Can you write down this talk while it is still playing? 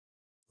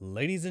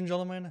Ladies and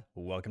gentlemen,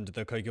 welcome to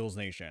the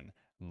CoculesNation.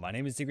 My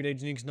name is Secret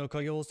Agent No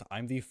Cocules.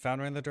 I'm the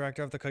founder and the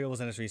director of the Cocules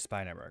Industry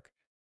Spy Network,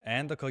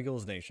 and the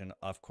CoculesNation,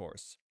 of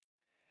course.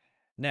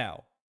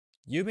 Now,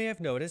 you may have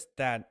noticed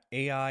that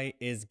AI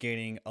is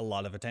gaining a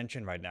lot of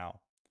attention right now.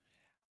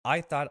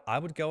 I thought I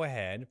would go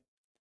ahead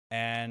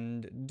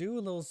and do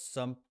a little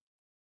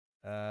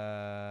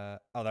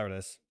oh, there it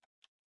is.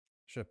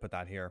 Should have put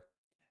that here.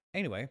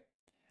 Anyway,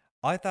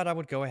 I thought I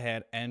would go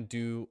ahead and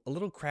do a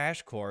little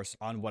crash course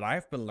on what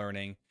I've been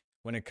learning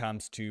when it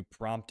comes to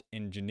prompt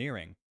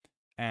engineering.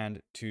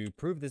 And to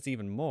prove this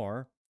even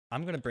more,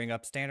 I'm going to bring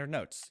up standard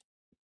notes.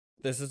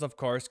 This is, of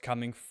course,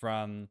 coming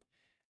from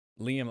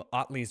Liam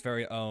Otley's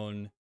very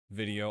own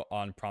video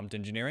on prompt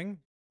engineering.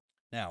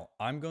 Now,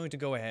 I'm going to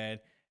go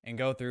ahead and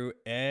go through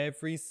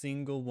every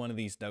single one of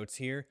these notes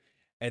here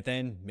and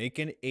then make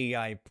an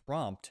AI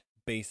prompt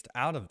based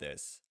out of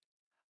this.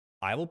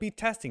 I will be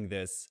testing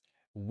this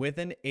with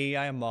an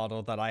AI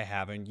model that I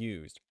haven't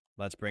used.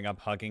 Let's bring up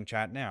Hugging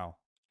Chat now.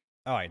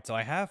 Alright, so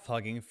I have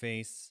Hugging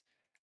Face,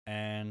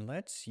 and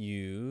I'm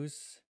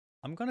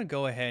going to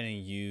go ahead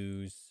and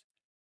use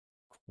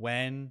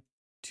Qwen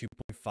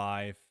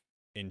 2.5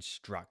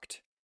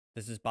 Instruct.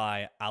 This is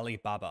by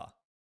Alibaba.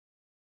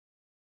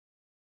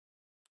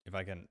 If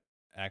I can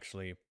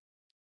actually...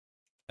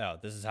 Oh,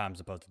 this is how I'm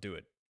supposed to do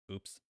it.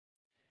 Oops.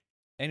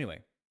 Anyway,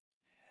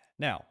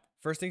 now,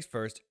 first things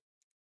first,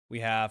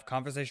 we have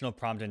conversational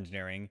prompt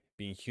engineering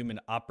being human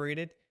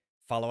operated,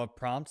 follow-up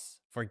prompts,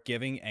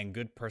 forgiving, and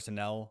good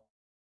personnel.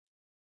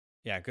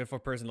 Yeah, good for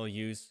personal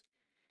use.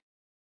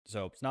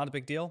 So it's not a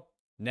big deal.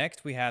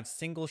 Next, we have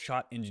single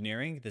shot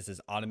engineering. This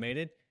is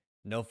automated,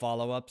 no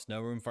follow-ups,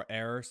 no room for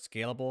error,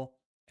 scalable,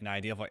 and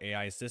ideal for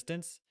AI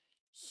assistance.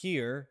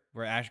 Here,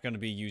 we're actually going to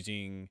be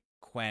using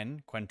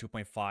Qwen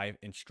 2.5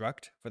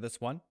 Instruct for this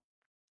one.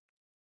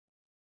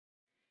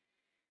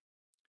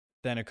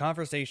 Then a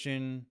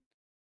conversation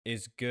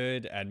is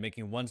good at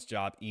making one's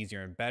job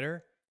easier and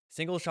better.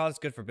 Single shot is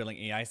good for building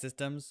AI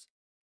systems.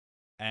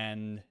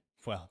 And,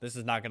 well, this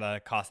is not going to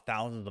cost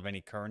thousands of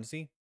any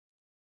currency.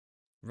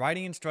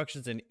 Writing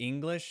instructions in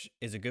English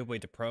is a good way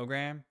to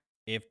program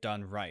if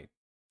done right.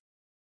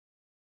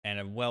 And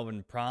a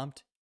well-written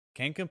prompt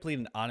can complete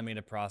an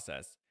automated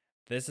process.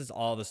 This is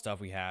all the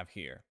stuff we have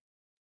here.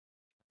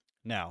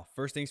 Now,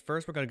 first things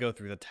first, we're going to go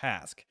through the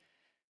task.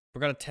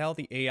 We're going to tell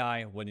the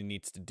AI what it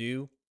needs to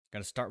do. I'm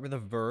going to start with a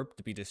verb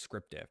to be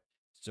descriptive.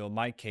 So in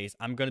my case,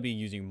 I'm going to be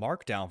using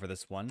Markdown for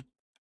this one.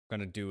 I'm going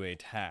to do a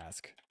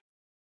task.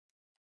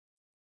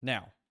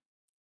 Now,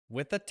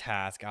 with the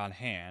task on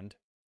hand,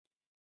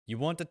 you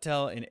want to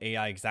tell an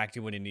AI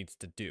exactly what it needs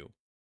to do.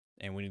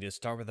 And we need to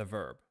start with a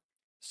verb.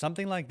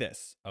 Something like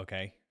this,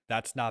 okay?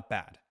 That's not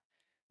bad.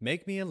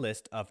 Make me a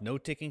list of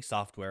note-taking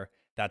software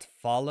that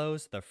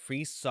follows the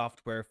free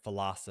software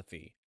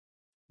philosophy.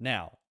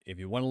 Now, if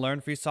you want to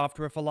learn free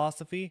software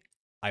philosophy,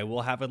 I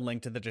will have a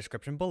link to the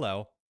description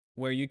below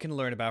where you can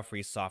learn about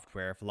free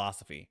software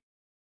philosophy.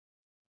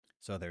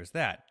 So there's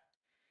that.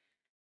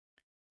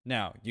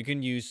 Now, you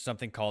can use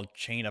something called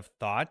chain of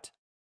thought,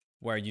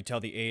 where you tell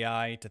the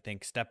AI to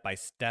think step by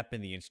step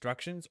in the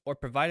instructions or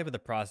provide it with a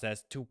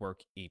process to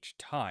work each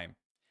time.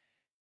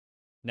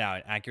 Now,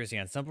 in accuracy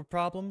on simple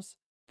problems,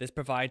 this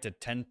provides a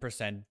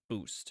 10%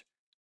 boost.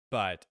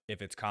 But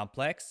if it's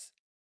complex,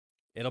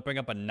 it'll bring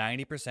up a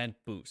 90%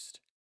 boost.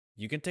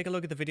 You can take a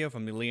look at the video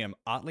from Liam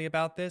Otley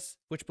about this,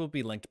 which will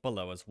be linked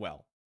below as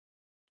well.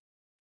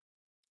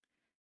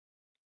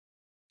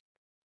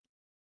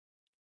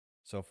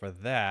 So for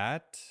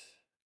that,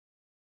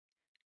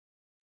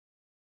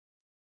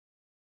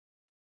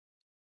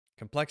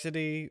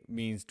 complexity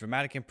means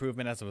dramatic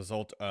improvement as a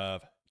result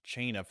of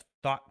chain of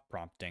thought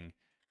prompting.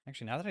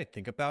 Actually, now that I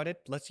think about it,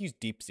 let's use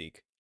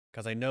DeepSeek,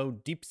 because I know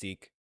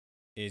DeepSeek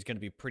is going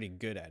to be pretty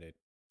good at it.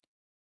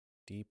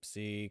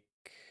 DeepSeek,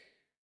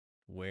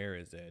 where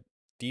is it?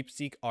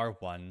 DeepSeek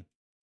R1,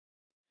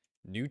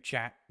 new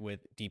chat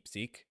with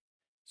DeepSeek.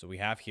 So we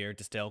have here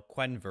distill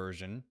Qwen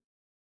version,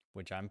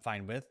 which I'm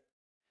fine with.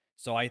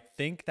 So I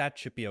think that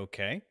should be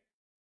okay.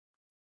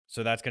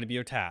 So that's going to be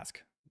your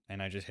task.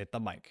 And I just hit the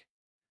mic.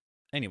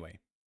 Anyway,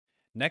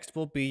 next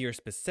will be your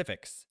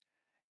specifics.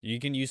 You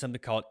can use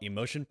something called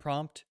emotion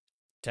prompt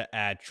to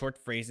add short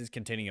phrases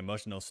containing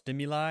emotional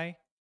stimuli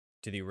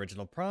to the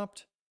original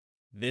prompt.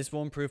 This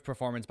will improve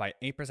performance by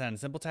 8% in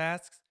simple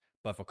tasks,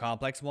 but for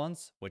complex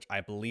ones, which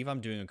I believe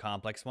I'm doing a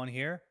complex one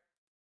here,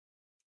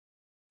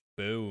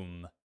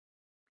 boom.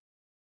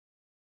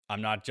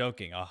 I'm not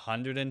joking,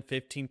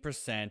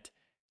 115%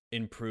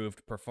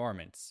 improved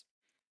performance.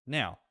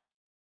 Now,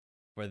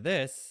 for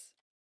this,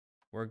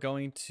 we're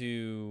going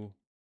to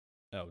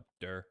go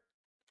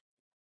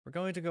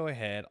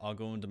ahead, I'll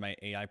go into my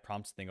AI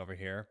prompts thing over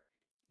here.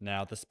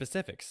 Now, the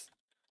specifics.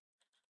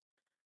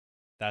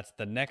 That's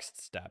the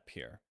next step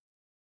here.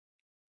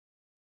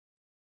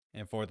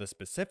 And for the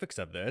specifics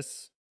of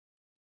this,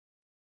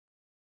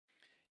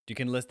 you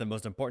can list the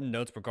most important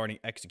notes regarding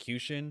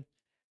execution.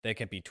 They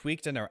can be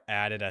tweaked and are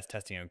added as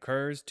testing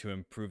occurs to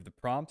improve the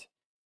prompt.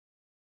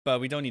 But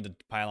we don't need to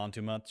pile on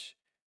too much.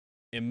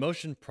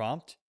 Emotion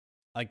prompt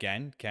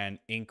again, can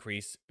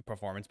increase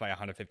performance by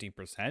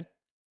 115%.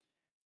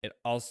 It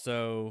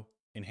also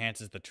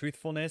enhances the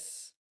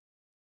truthfulness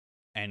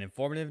and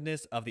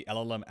informativeness of the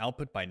LLM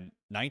output by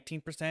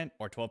 19%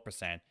 or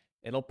 12%.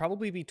 It'll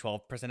probably be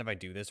 12% if I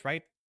do this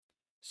right.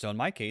 So in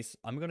my case,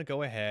 I'm going to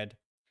go ahead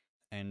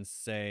and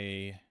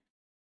say,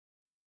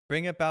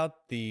 bring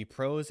about the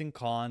pros and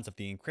cons of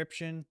the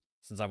encryption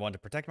since I want to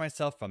protect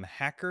myself from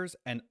hackers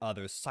and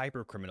other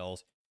cyber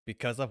criminals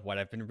because of what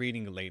I've been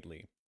reading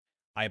lately.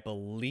 I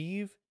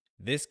believe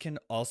this can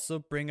also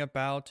bring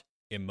about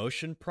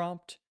emotion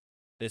prompt.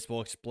 This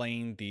will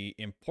explain the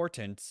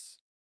importance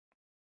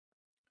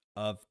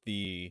of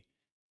the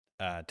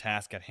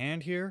task at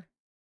hand here.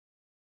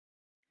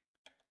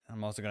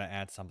 I'm also going to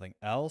add something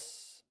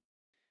else.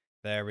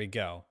 There we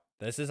go.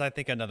 This is, I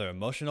think, another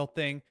emotional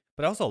thing,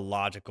 but also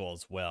logical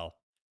as well.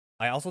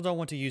 I also don't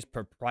want to use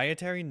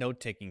proprietary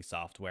note-taking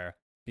software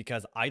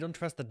because I don't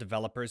trust the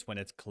developers when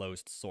it's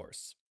closed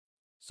source.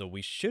 So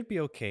we should be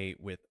okay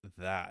with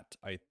that,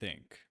 I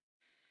think.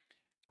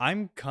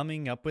 I'm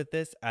coming up with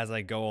this as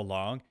I go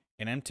along,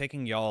 and I'm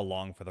taking y'all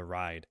along for the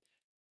ride.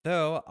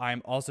 Though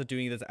I'm also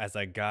doing this as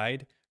a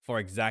guide for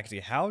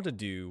exactly how to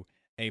do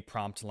a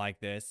prompt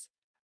like this,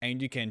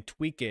 and you can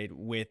tweak it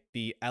with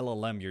the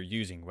LLM you're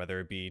using, whether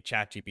it be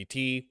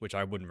ChatGPT, which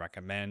I wouldn't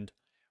recommend,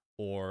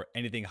 or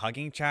anything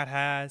Hugging Chat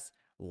has,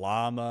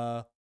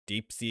 Llama,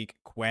 DeepSeek,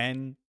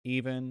 Quen,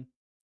 even,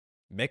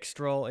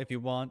 Mixtral if you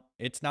want.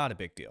 It's not a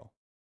big deal.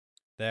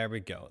 There we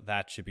go.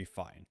 That should be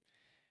fine.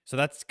 So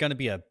that's going to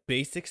be a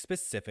basic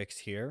specifics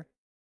here.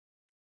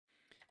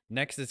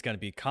 Next is going to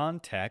be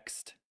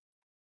context.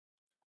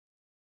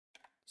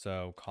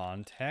 So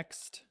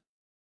context.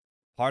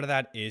 Part of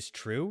that is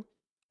true.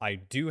 I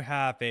do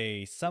have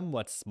a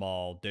somewhat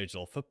small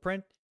digital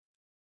footprint,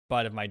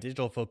 but if my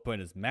digital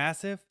footprint is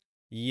massive,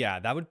 yeah,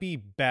 that would be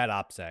bad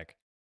OPSEC.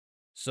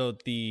 So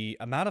the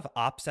amount of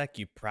OPSEC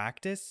you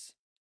practice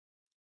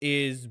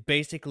is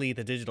basically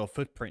the digital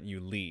footprint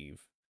you leave.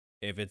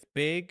 If it's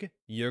big,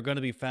 you're going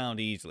to be found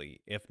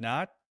easily. If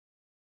not,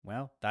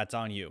 well, that's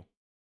on you.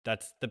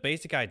 That's the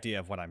basic idea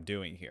of what I'm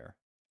doing here.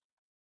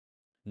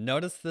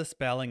 Notice the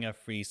spelling of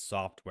free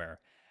software.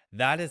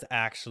 That is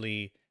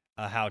actually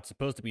how it's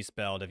supposed to be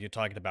spelled if you're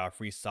talking about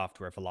free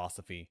software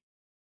philosophy.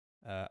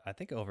 I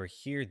think over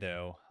here,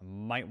 though, I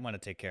might want to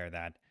take care of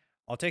that.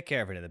 I'll take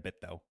care of it in a bit,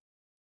 though.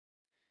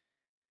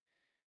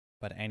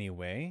 But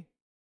anyway,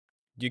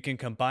 you can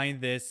combine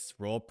this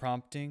role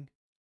prompting.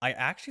 I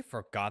actually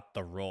forgot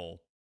the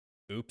role.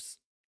 Oops.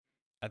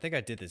 I think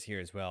I did this here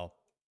as well.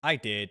 I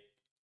did.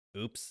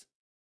 Oops.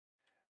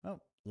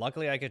 Well,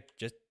 luckily I could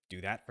just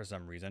do that for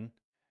some reason.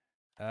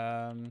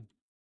 I'm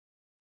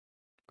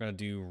gonna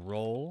do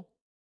role.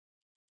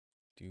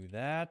 Do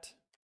that.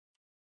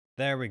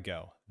 There we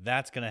go.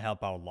 That's gonna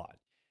help out a lot.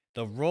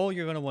 The role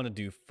you're gonna want to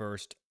do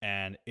first,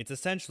 and it's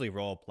essentially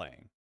role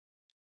playing.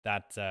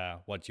 That's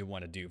what you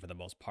want to do for the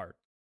most part.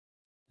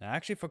 I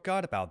actually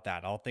forgot about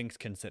that, all things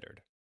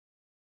considered.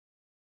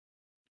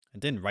 I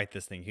didn't write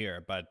this thing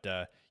here, but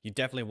you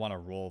definitely want to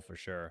roll for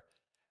sure.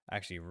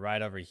 Actually,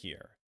 right over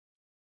here.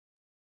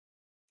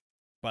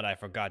 But I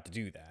forgot to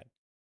do that.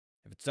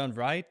 If it's done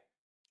right,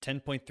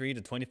 10.3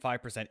 to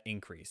 25%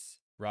 increase,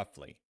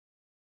 roughly,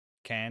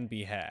 can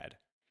be had.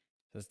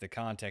 That's the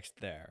context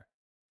there.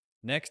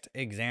 Next,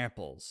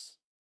 examples.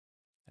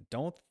 I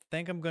don't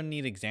think I'm going to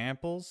need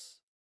examples.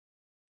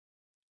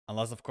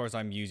 Unless, of course,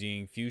 I'm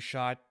using few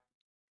shot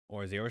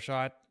or zero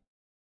shot.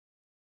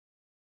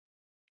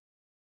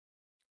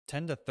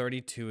 10 to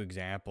 32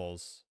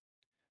 examples.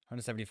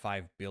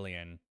 175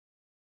 billion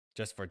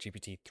just for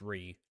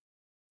GPT-3.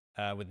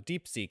 With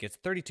DeepSeek, it's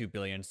 32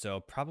 billion, so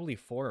probably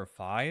 4 or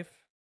 5.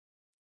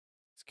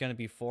 It's going to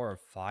be 4 or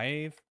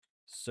 5.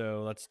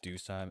 So let's do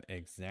some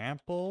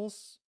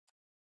examples.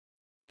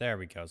 There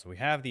we go. So we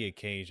have the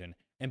occasion.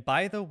 And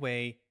by the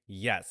way,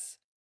 yes,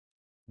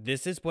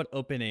 this is what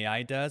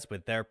OpenAI does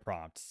with their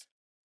prompts.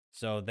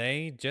 So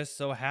they just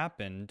so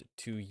happened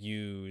to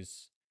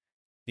use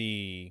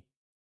the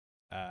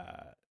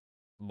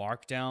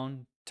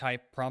markdown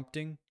type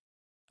prompting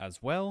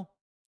as well.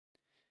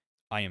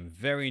 I am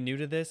very new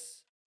to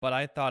this, but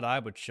I thought I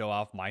would show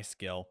off my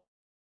skill.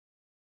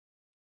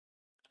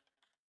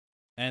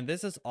 And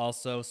this is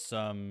also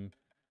some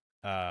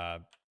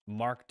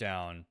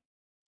markdown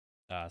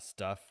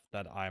stuff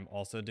that I'm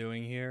also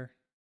doing here.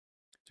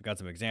 So got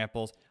some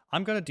examples.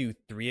 I'm going to do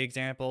 3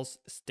 examples: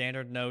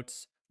 standard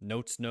notes,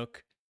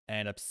 Notesnook,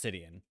 and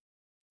Obsidian.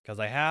 Because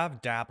I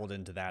have dabbled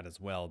into that as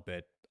well, a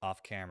bit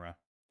off camera.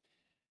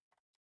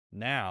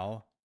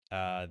 Now,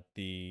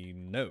 the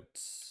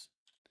notes.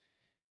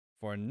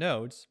 For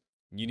notes,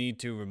 you need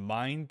to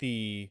remind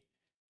the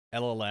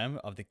LLM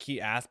of the key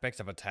aspects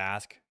of a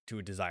task to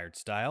a desired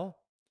style.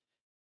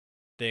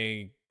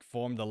 They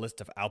form the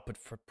list of output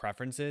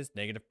preferences,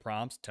 negative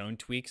prompts, tone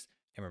tweaks,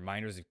 and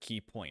reminders of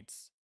key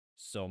points.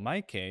 So in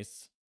my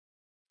case,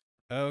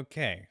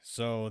 okay,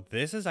 so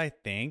this is, I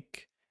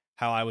think,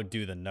 how I would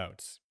do the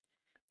notes.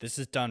 This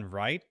is done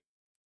right.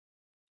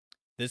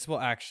 This will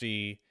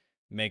actually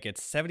make it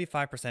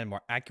 75%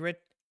 more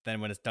accurate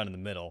than when it's done in the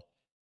middle.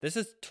 This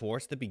is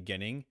towards the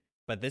beginning,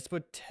 but this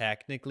would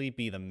technically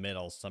be the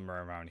middle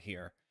somewhere around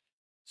here.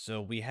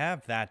 So we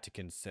have that to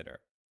consider.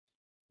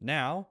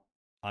 Now,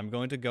 I'm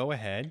going to go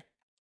ahead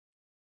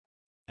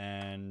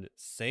and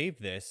save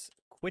this,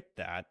 quit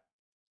that,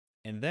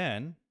 and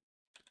then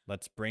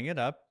let's bring it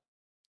up.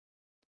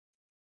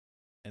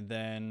 And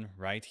then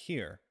right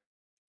here,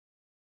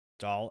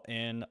 doll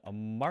in a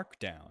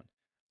markdown.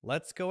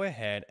 Let's go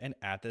ahead and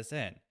add this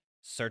in.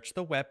 Search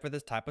the web for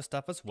this type of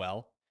stuff as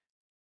well.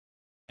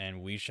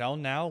 And we shall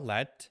now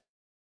let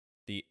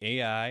the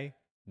AI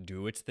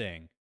do its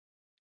thing.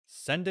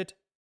 Send it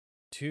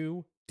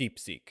to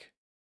DeepSeek.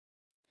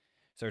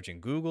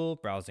 Searching Google,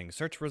 browsing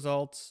search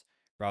results,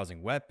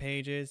 browsing web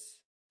pages.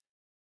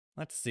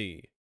 Let's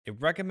see. It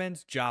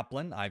recommends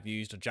Joplin. I've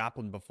used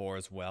Joplin before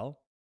as well.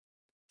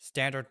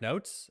 Standard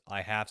Notes.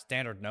 I have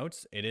Standard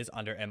Notes. It is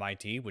under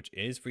MIT, which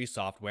is free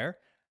software.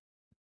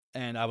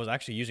 And I was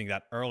actually using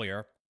that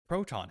earlier.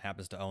 Proton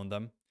happens to own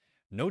them.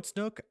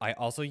 NotesNook, I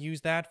also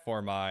use that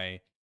for my,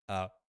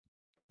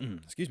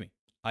 excuse me.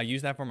 I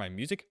use that for my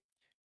music.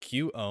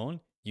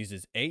 QOwn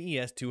uses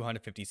AES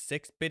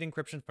 256-bit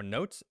encryption for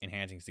notes,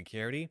 enhancing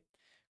security.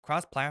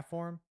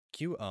 Cross-platform,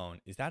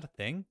 QOwn, is that a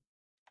thing?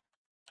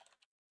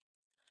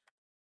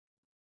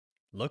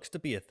 Looks to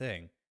be a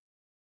thing.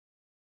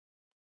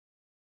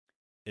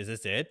 Is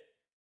this it?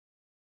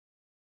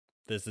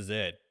 This is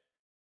it.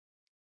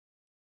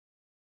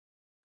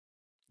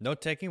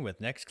 Note-taking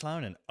with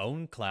Nextcloud and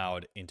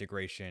OwnCloud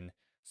integration.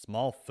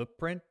 Small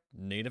footprint,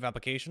 native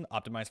application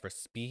optimized for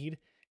speed,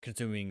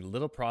 consuming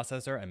little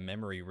processor and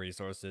memory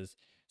resources.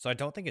 So I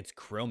don't think it's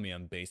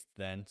Chromium based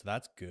then, so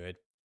that's good.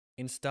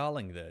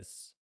 Installing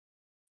this.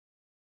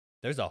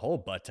 There's a whole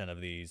butt ton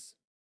of these.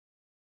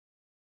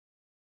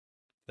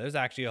 There's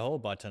actually a whole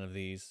butt ton of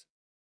these.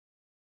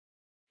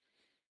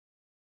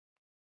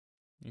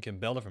 You can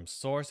build it from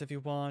source if you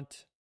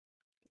want.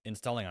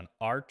 Installing on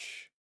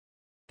Arch.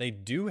 They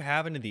do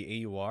have it in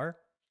the AUR.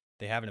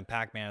 They have it in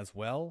Pacman as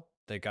well.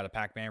 They got a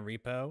Pacman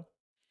repo.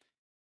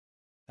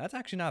 That's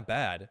actually not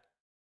bad.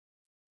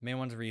 You may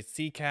want to read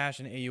C cache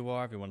in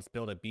AUR if you want to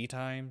build at B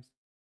times.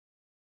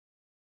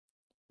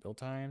 Build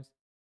times?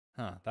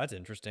 Huh, that's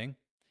interesting.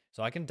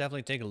 So I can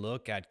definitely take a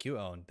look at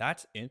QOwn.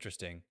 That's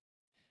interesting.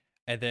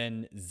 And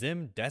then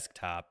Zim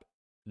Desktop.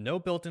 No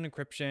built-in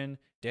encryption.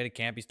 Data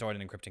can't be stored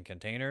in encrypting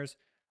containers.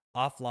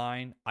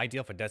 Offline,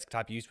 ideal for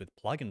desktop use with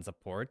plugin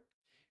support.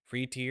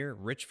 Free tier,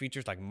 rich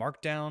features like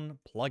Markdown,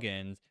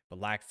 plugins, but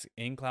lacks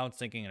in-cloud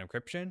syncing and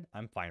encryption.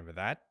 I'm fine with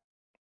that.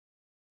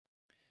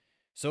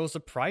 So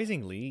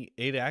surprisingly,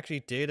 it actually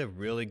did a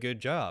really good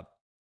job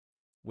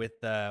with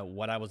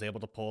what I was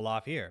able to pull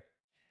off here.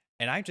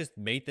 And I just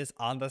made this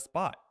on the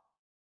spot.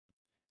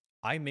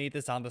 I made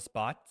this on the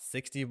spot,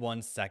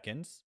 61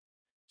 seconds.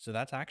 So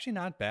that's actually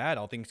not bad,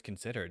 all things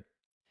considered.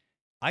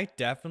 I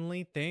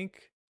definitely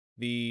think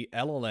the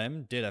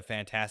LLM did a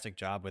fantastic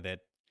job with it.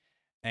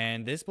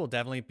 And this will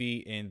definitely be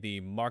in the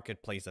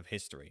marketplace of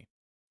history.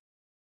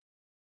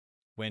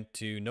 Went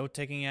to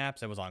note-taking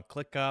apps. I was on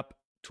ClickUp,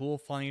 Tool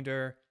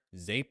Finder,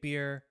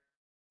 Zapier,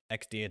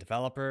 XDA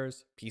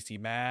developers, PC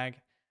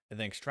Mag, and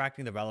then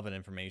extracting the relevant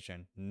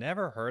information.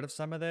 Never heard of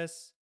some of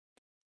this.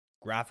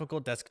 Graphical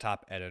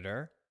desktop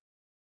editor.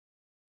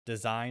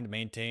 Designed,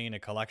 maintain a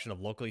collection of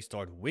locally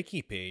stored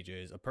wiki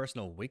pages, a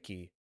personal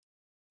wiki.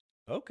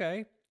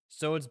 Okay,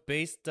 so it's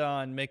based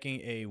on making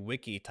a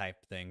wiki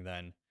type thing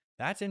then.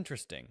 That's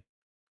interesting.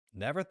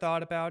 Never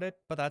thought about it,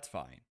 but that's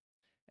fine.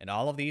 And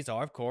all of these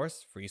are, of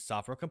course, free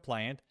software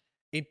compliant.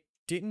 It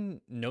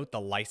didn't note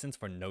the license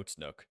for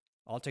NotesNook.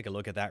 I'll take a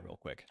look at that real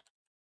quick.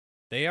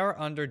 They are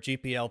under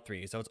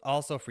GPL3, so it's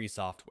also free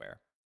software.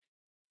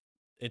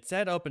 It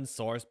said open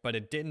source, but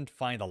it didn't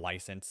find the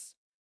license.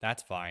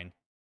 That's fine.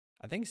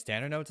 I think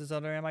Standard Notes is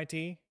under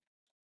MIT.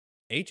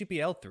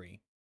 AGPL3.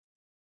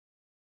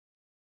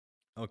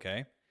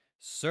 Okay.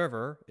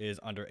 Server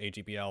is under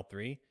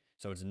AGPL3,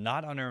 so it's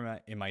not under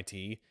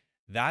MIT.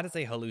 That is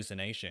a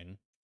hallucination.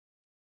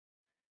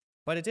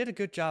 But it did a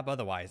good job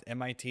otherwise.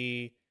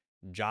 MIT,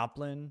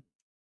 Joplin.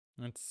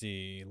 Let's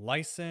see.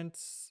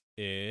 License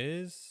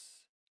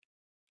is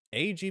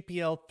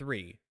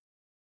AGPL3.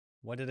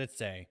 What did it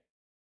say?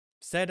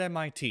 Said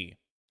MIT.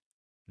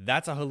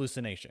 That's a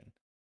hallucination.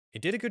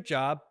 It did a good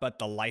job, but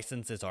the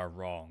licenses are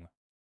wrong.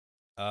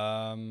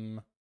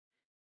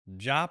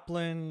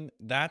 Joplin,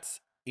 that's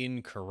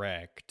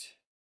incorrect.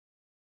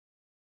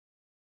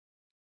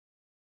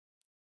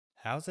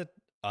 How's it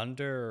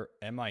under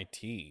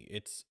MIT?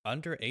 It's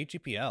under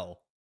AGPL.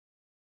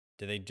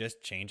 Did they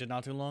just change it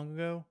not too long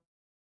ago?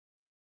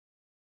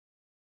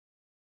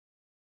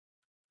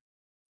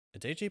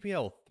 It's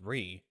AGPL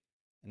 3,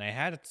 and I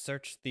had to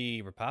search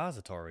the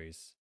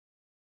repositories.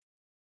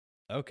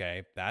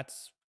 Okay,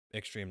 that's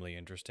extremely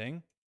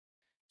interesting.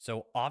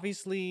 So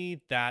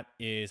obviously that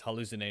is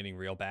hallucinating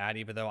real bad,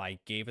 even though I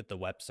gave it the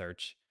web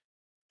search,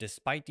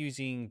 despite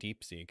using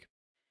DeepSeek.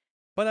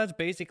 But that's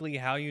basically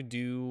how you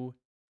do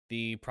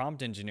the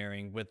prompt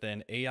engineering with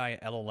an AI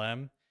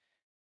LLM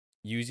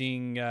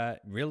using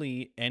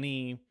really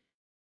any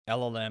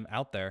LLM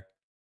out there.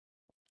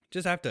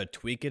 Just have to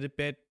tweak it a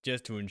bit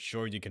just to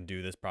ensure you can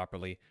do this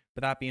properly.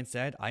 But that being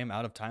said, I am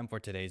out of time for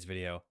today's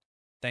video.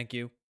 Thank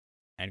you,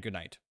 and good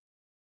night.